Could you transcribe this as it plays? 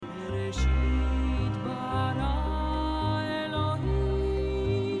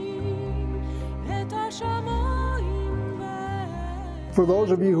For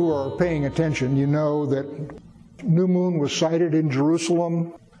those of you who are paying attention, you know that new moon was sighted in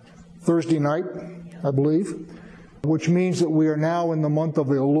Jerusalem Thursday night, I believe, which means that we are now in the month of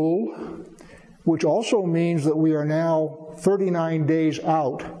Elul, which also means that we are now 39 days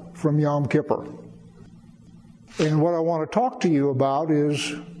out from Yom Kippur. And what I want to talk to you about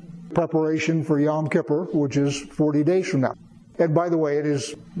is preparation for Yom Kippur, which is 40 days from now. And by the way, it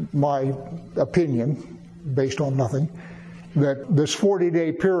is my opinion, based on nothing, that this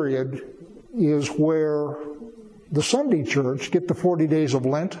 40-day period is where the Sunday church get the 40 days of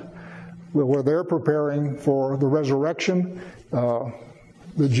Lent, where they're preparing for the resurrection.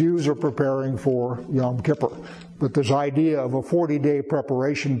 The Jews are preparing for Yom Kippur. But this idea of a 40-day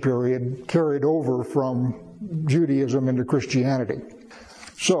preparation period carried over from Judaism into Christianity.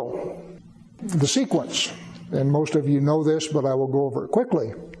 So, the sequence, and most of you know this, but I will go over it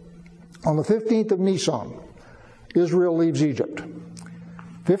quickly. On the 15th of Nisan, Israel leaves Egypt.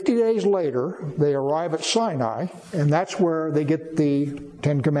 50 days later, they arrive at Sinai, and that's where they get the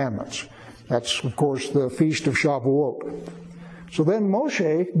Ten Commandments. That's, of course, the Feast of Shavuot. So then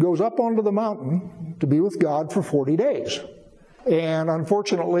Moshe goes up onto the mountain to be with God for 40 days. And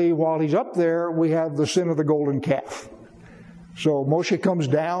unfortunately, while he's up there, we have the sin of the golden calf. So Moshe comes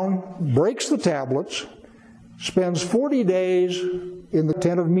down, breaks the tablets, spends 40 days in the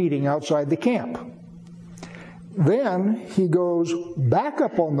tent of meeting outside the camp. Then he goes back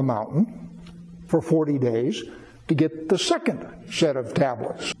up on the mountain for 40 days to get the second set of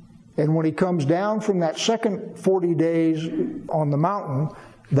tablets. And when he comes down from that second 40 days on the mountain,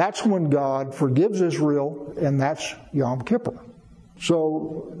 that's when God forgives Israel, and that's Yom Kippur.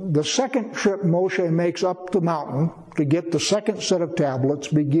 So the second trip Moshe makes up the mountain to get the second set of tablets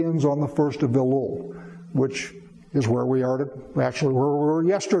begins on the 1st of Elul, which is where we are, actually where we were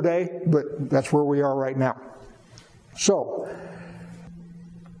yesterday, but that's where we are right now. So,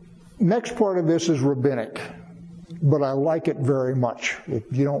 next part of this is rabbinic, but I like it very much. If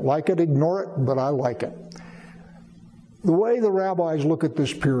you don't like it, ignore it, but I like it. The way the rabbis look at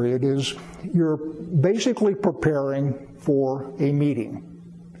this period is you're basically preparing for a meeting.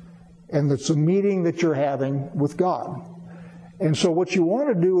 And it's a meeting that you're having with God. And so what you want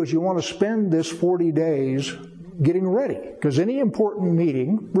to do is you want to spend this 40 days getting ready, because any important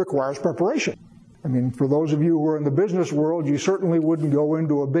meeting requires preparation. I mean, for those of you who are in the business world, you certainly wouldn't go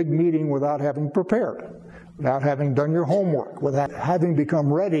into a big meeting without having prepared, without having done your homework, without having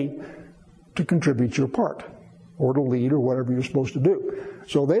become ready to contribute your part, or to lead, or whatever you're supposed to do.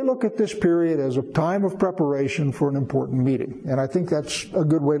 So they look at this period as a time of preparation for an important meeting, and I think that's a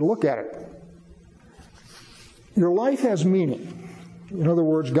good way to look at it. Your life has meaning. In other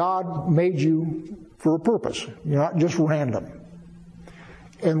words, God made you for a purpose. You're not just random.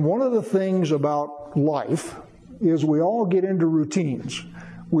 And one of the things about life is we all get into routines.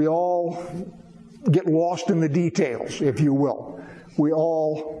 We all get lost in the details, if you will. We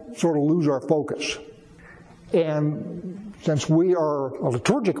all sort of lose our focus. And since we are a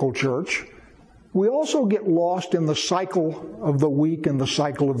liturgical church, we also get lost in the cycle of the week and the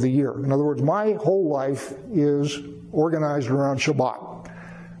cycle of the year. In other words, my whole life is organized around Shabbat.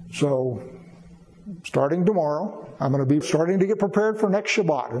 So, starting tomorrow, I'm going to be starting to get prepared for next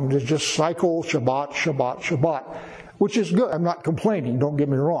Shabbat, and it's just cycle Shabbat, Shabbat, Shabbat, which is good. I'm not complaining, don't get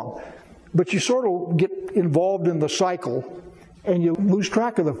me wrong. But you sort of get involved in the cycle, and you lose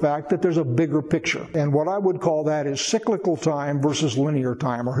track of the fact that there's a bigger picture. And what I would call that is cyclical time versus linear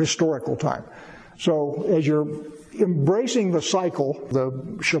time, or historical time. So as you're embracing the cycle, the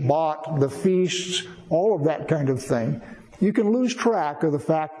Shabbat, the feasts, all of that kind of thing, you can lose track of the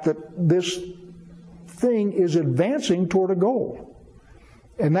fact that this thing is advancing toward a goal.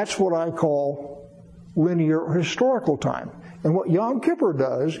 And that's what I call linear historical time. And what Yom Kippur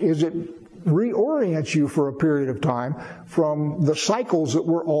does is it reorients you for a period of time from the cycles that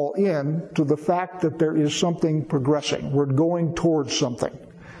we're all in to the fact that there is something progressing. We're going towards something.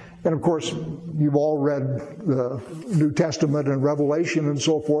 And of course, you've all read the New Testament and Revelation and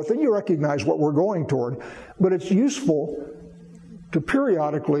so forth, and you recognize what we're going toward. But it's useful to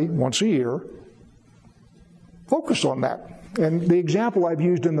periodically, once a year, focus on that. And the example I've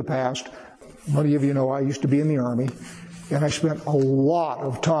used in the past, many of you know I used to be in the Army, and I spent a lot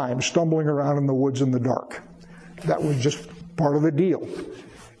of time stumbling around in the woods in the dark. That was just part of the deal.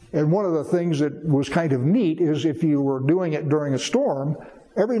 And one of the things that was kind of neat is if you were doing it during a storm,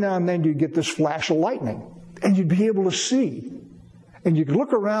 every now and then you'd get this flash of lightning, and you'd be able to see. And you could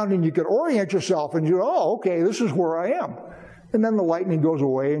look around and you could orient yourself, and you go, oh, okay, this is where I am. And then the lightning goes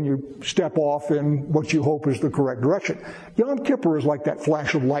away and you step off in what you hope is the correct direction. Yom Kippur is like that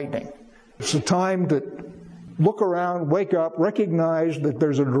flash of lightning. It's a time that look around, wake up, recognize that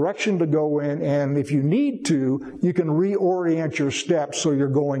there's a direction to go in, and if you need to, you can reorient your steps so you're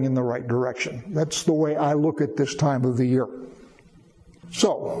going in the right direction. That's the way I look at this time of the year.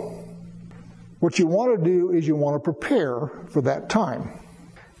 So, what you want to do is you want to prepare for that time.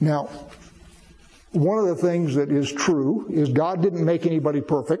 Now, one of the things that is true is God didn't make anybody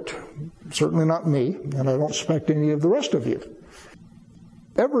perfect, certainly not me, and I don't expect any of the rest of you.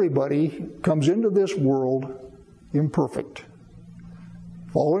 Everybody comes into this world imperfect.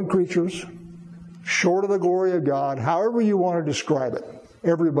 Fallen creatures, short of the glory of God, however you want to describe it.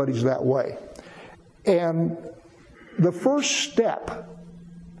 Everybody's that way. And the first step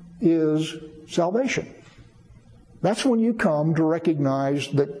is salvation. That's when you come to recognize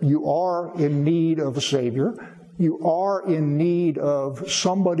that you are in need of a Savior. You are in need of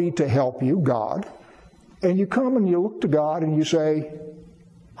somebody to help you, God. And you come and you look to God and you say,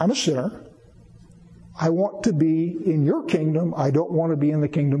 I'm a sinner. I want to be in your kingdom. I don't want to be in the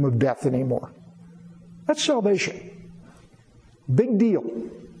kingdom of death anymore. That's salvation. Big deal.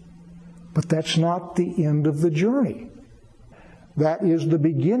 But that's not the end of the journey. That is the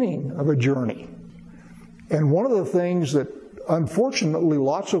beginning of a journey. And one of the things that, unfortunately,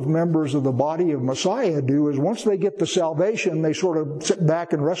 lots of members of the body of Messiah do is once they get the salvation, they sort of sit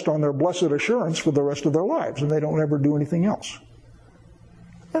back and rest on their blessed assurance for the rest of their lives, and they don't ever do anything else.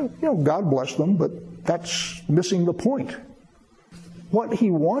 And, God bless them, but that's missing the point. What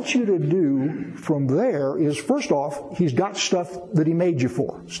He wants you to do from there is, first off, He's got stuff that He made you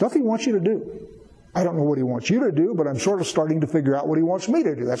for. Stuff He wants you to do. I don't know what He wants you to do, but I'm sort of starting to figure out what He wants me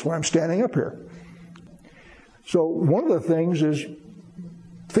to do. That's why I'm standing up here. So one of the things is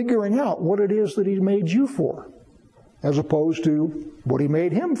figuring out what it is that He made you for, as opposed to what He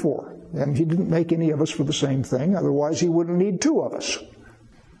made Him for. And He didn't make any of us for the same thing, otherwise He wouldn't need two of us.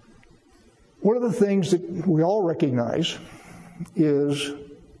 One of the things that we all recognize is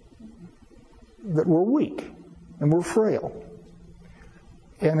that we're weak and we're frail.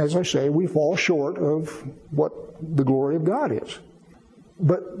 And as I say, we fall short of what the glory of God is.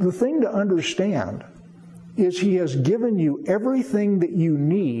 But the thing to understand is He has given you everything that you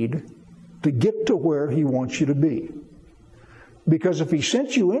need to get to where He wants you to be. Because if He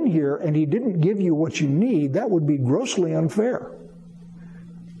sent you in here and He didn't give you what you need, that would be grossly unfair.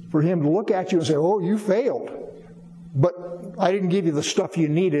 For Him to look at you and say, oh, you failed, but I didn't give you the stuff you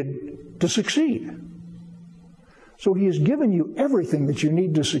needed to succeed. So He has given you everything that you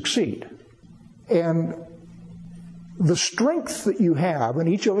need to succeed. And the strength that you have, and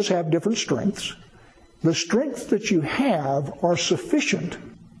each of us have different strengths, the strengths that you have are sufficient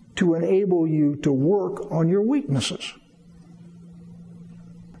to enable you to work on your weaknesses.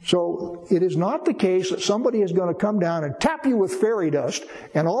 So it is not the case that somebody is going to come down and tap you with fairy dust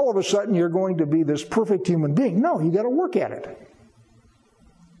and all of a sudden you're going to be this perfect human being. No, you got to work at it.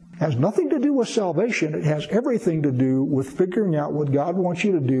 It has nothing to do with salvation. It has everything to do with figuring out what God wants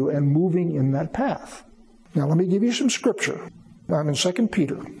you to do and moving in that path. Now let me give you some scripture. I'm in 2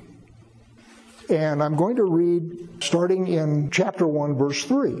 Peter. And I'm going to read starting in chapter 1, verse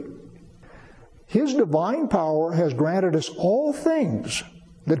 3. His divine power has granted us all things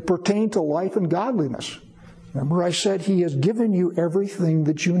that pertain to life and godliness. Remember I said He has given you everything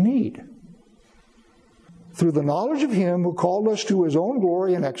that you need. Through the knowledge of Him who called us to His own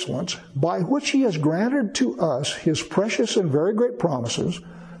glory and excellence, by which He has granted to us His precious and very great promises,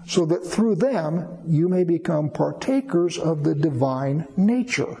 so that through them you may become partakers of the divine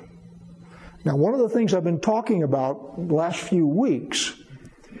nature. Now, one of the things I've been talking about the last few weeks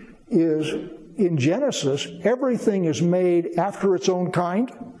is in Genesis, everything is made after its own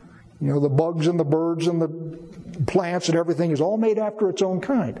kind. You know, the bugs and the birds and the plants and everything is all made after its own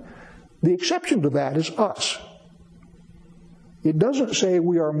kind. The exception to that is us. It doesn't say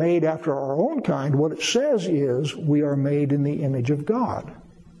we are made after our own kind. What it says is we are made in the image of God.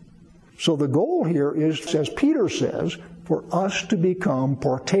 So the goal here is, as Peter says, for us to become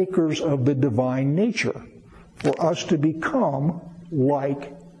partakers of the divine nature, for us to become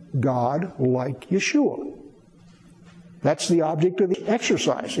like God, like Yeshua. That's the object of the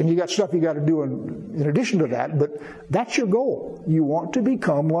exercise. And you got stuff you got to do in addition to that, but that's your goal. You want to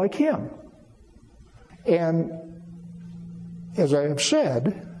become like Him. And as I have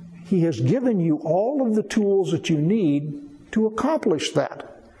said, He has given you all of the tools that you need to accomplish that.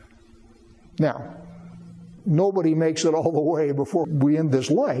 Now, nobody makes it all the way before we end this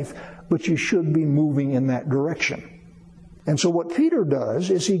life, but you should be moving in that direction. And so what Peter does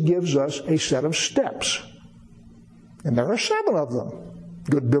is he gives us a set of steps. And there are 7 of them.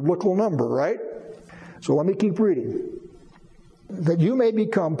 Good biblical number, right? So let me keep reading. that you may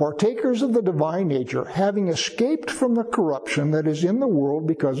become partakers of the divine nature, having escaped from the corruption that is in the world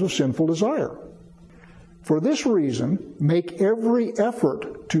because of sinful desire. For this reason, make every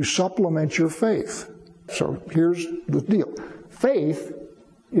effort to supplement your faith. So here's the deal. Faith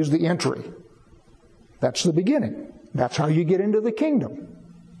is the entry. That's the beginning. That's how you get into the kingdom,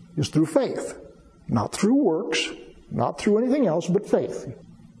 is through faith. Not through works, not through anything else, but faith.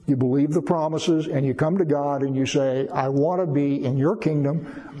 You believe the promises and you come to God and you say, I want to be in your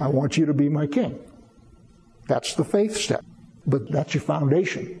kingdom. I want you to be my king. That's the faith step. But that's your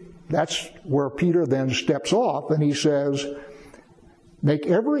foundation. That's where Peter then steps off and he says, make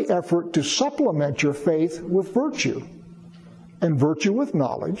every effort to supplement your faith with virtue, and virtue with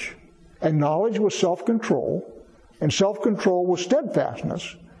knowledge, and knowledge with self-control, and self-control with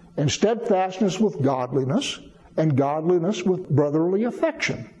steadfastness, and steadfastness with godliness, and godliness with brotherly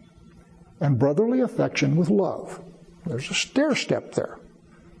affection, and brotherly affection with love. There's a stair step there.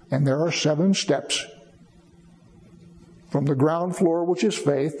 And there are 7 steps. From the ground floor, which is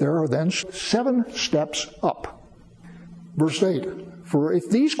faith, there are then 7 steps up. Verse 8, for if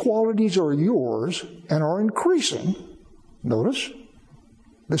these qualities are yours and are increasing, notice,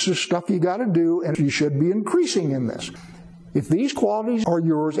 this is stuff you got to do, and you should be increasing in this. If these qualities are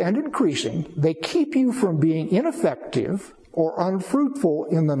yours and increasing, they keep you from being ineffective or unfruitful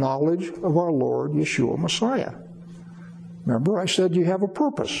in the knowledge of our Lord Yeshua Messiah. Remember, I said you have a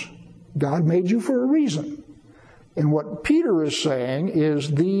purpose. God made you for a reason. And what Peter is saying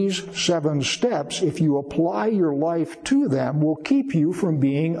is these 7 steps, if you apply your life to them, will keep you from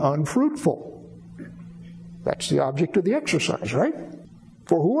being unfruitful. That's the object of the exercise, right?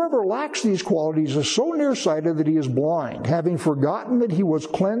 For whoever lacks these qualities is so nearsighted that he is blind, having forgotten that he was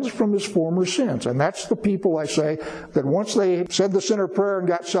cleansed from his former sins. And that's the people, I say, that once they said the sinner prayer and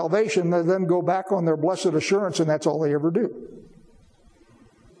got salvation, they then go back on their blessed assurance, and that's all they ever do.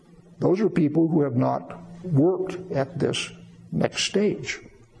 Those are people who have not worked at this next stage.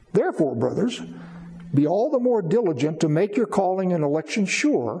 Therefore, brothers, be all the more diligent to make your calling and election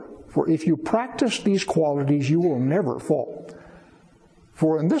sure, for if you practice these qualities, you will never fall.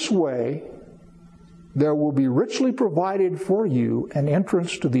 For in this way, there will be richly provided for you an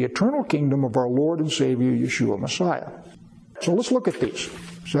entrance to the eternal kingdom of our Lord and Savior, Yeshua Messiah. So let's look at these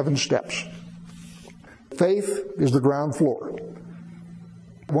 7 steps. Faith is the ground floor.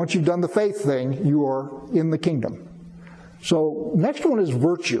 Once you've done the faith thing, you are in the kingdom. So next one is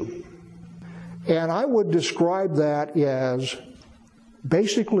virtue. And I would describe that as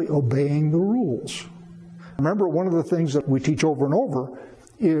basically obeying the rules. Remember, one of the things that we teach over and over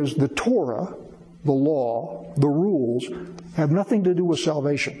is the Torah, the law, the rules, have nothing to do with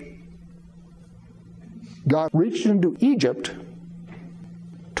salvation. God reached into Egypt,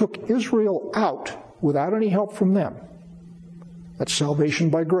 took Israel out without any help from them. That's salvation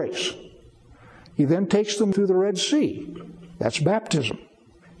by grace. He then takes them through the Red Sea. That's baptism.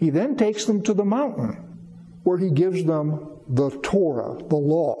 He then takes them to the mountain where he gives them the Torah, the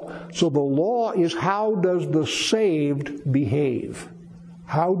law. So the law is how does the saved behave?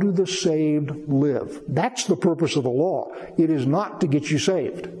 How do the saved live? That's the purpose of the law. It is not to get you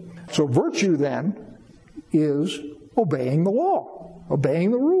saved. So virtue then is obeying the law,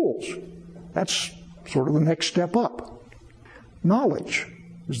 obeying the rules. That's sort of the next step up. Knowledge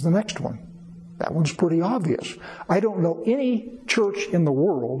is the next one. That one's pretty obvious. I don't know any church in the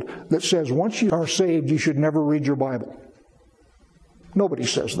world that says once you are saved, you should never read your Bible. Nobody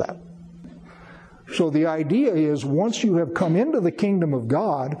says that. So the idea is once you have come into the kingdom of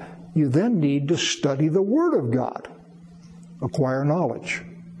God, you then need to study the Word of God, acquire knowledge.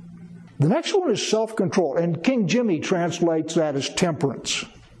 The next one is self-control, and King Jimmy translates that as temperance.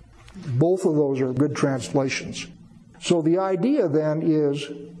 Both of those are good translations. So the idea then is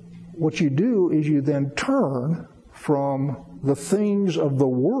what you do is you then turn from the things of the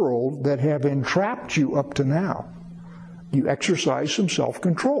world that have entrapped you up to now. You exercise some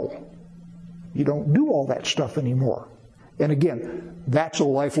self-control. You don't do all that stuff anymore. And again, that's a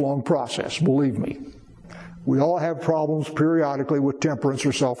lifelong process, believe me. We all have problems periodically with temperance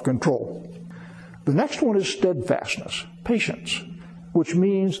or self-control. The next one is steadfastness, patience, which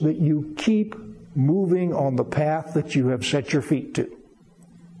means that you keep moving on the path that you have set your feet to.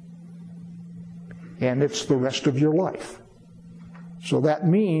 And it's the rest of your life. So that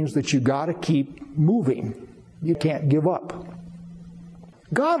means that you got to keep moving. You can't give up.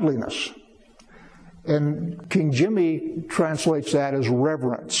 Godliness. And King Jimmy translates that as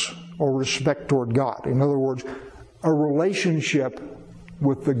reverence or respect toward God. In other words, a relationship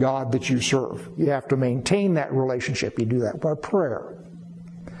with the God that you serve. You have to maintain that relationship. You do that by prayer.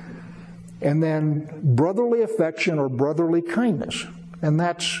 And then brotherly affection or brotherly kindness. And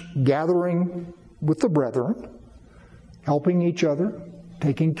that's gathering with the brethren, helping each other,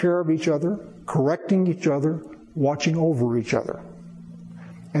 taking care of each other, correcting each other, watching over each other.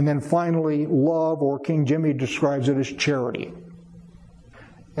 And then finally, love, or King Jimmy describes it as charity.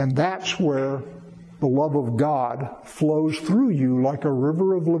 And that's where the love of God flows through you like a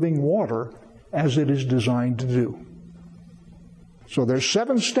river of living water, as it is designed to do. So there's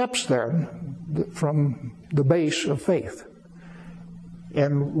 7 steps there from the base of faith.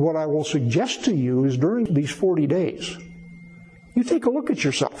 And what I will suggest to you is during these 40 days, you take a look at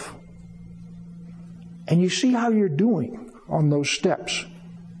yourself and you see how you're doing on those steps.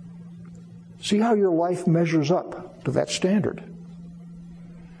 See how your life measures up to that standard.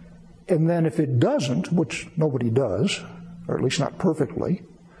 And then if it doesn't, which nobody does, or at least not perfectly,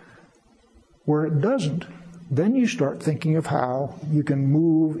 where it doesn't, then you start thinking of how you can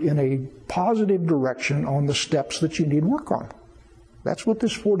move in a positive direction on the steps that you need work on. That's what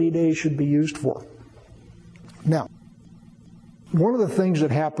this 40 days should be used for. Now, one of the things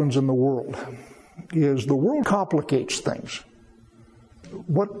that happens in the world is the world complicates things.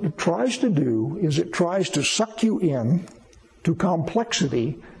 What it tries to do is it tries to suck you in to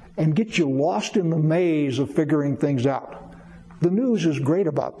complexity and get you lost in the maze of figuring things out. The news is great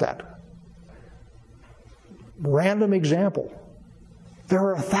about that. Random example. There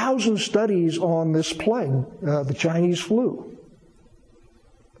are 1,000 studies on this plague, the Chinese flu.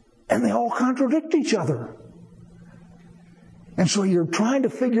 And they all contradict each other. And so you're trying to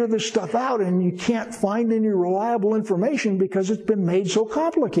figure this stuff out and you can't find any reliable information because it's been made so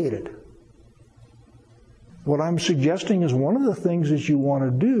complicated. What I'm suggesting is one of the things that you want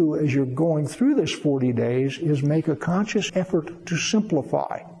to do as you're going through this 40 days is make a conscious effort to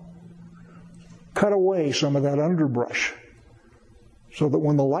simplify. Cut away some of that underbrush so that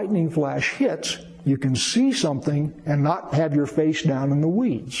when the lightning flash hits, you can see something and not have your face down in the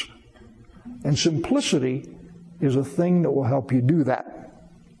weeds. And simplicity is a thing that will help you do that.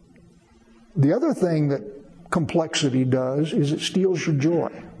 The other thing that complexity does is it steals your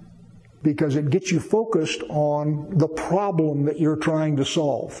joy, because it gets you focused on the problem that you're trying to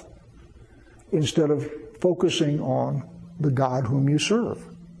solve instead of focusing on the God whom you serve.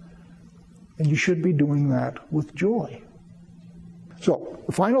 And you should be doing that with joy. So,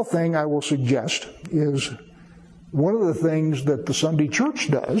 the final thing I will suggest is one of the things that the Sunday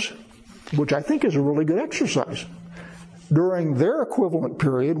church does, which I think is a really good exercise. During their equivalent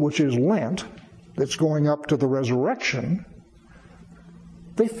period, which is Lent, that's going up to the resurrection,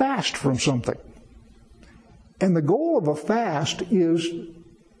 they fast from something. And the goal of a fast is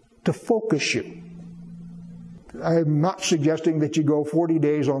to focus you. I'm not suggesting that you go 40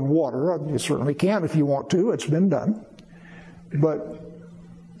 days on water. You certainly can if you want to. It's been done. But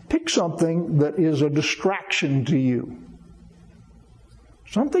pick something that is a distraction to you.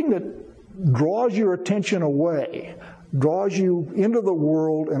 Something that draws your attention away, draws you into the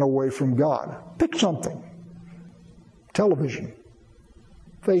world and away from God. Pick something. Television,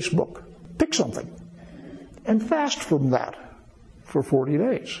 Facebook. Pick something. And fast from that for 40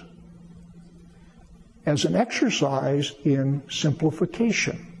 days. As an exercise in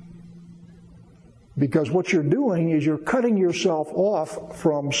simplification. Because what you're doing is you're cutting yourself off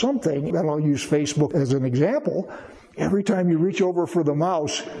from something, and I'll use Facebook as an example. Every time you reach over for the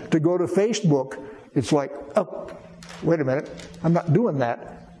mouse to go to Facebook, it's like, oh, wait a minute, I'm not doing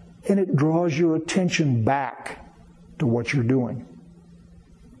that. And it draws your attention back to what you're doing.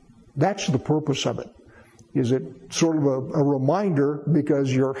 That's the purpose of it. Is it sort of a reminder,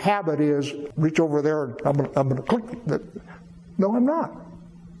 because your habit is reach over there and I'm going to click that. No, I'm not.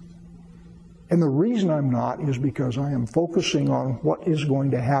 And the reason I'm not is because I am focusing on what is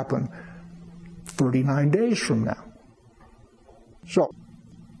going to happen 39 days from now. So,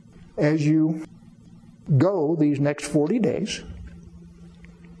 as you go these next 40 days,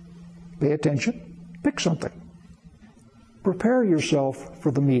 pay attention, pick something. Prepare yourself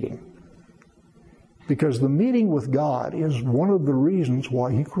for the meeting. Because the meeting with God is one of the reasons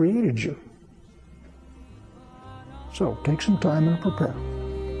why He created you. So, take some time and prepare.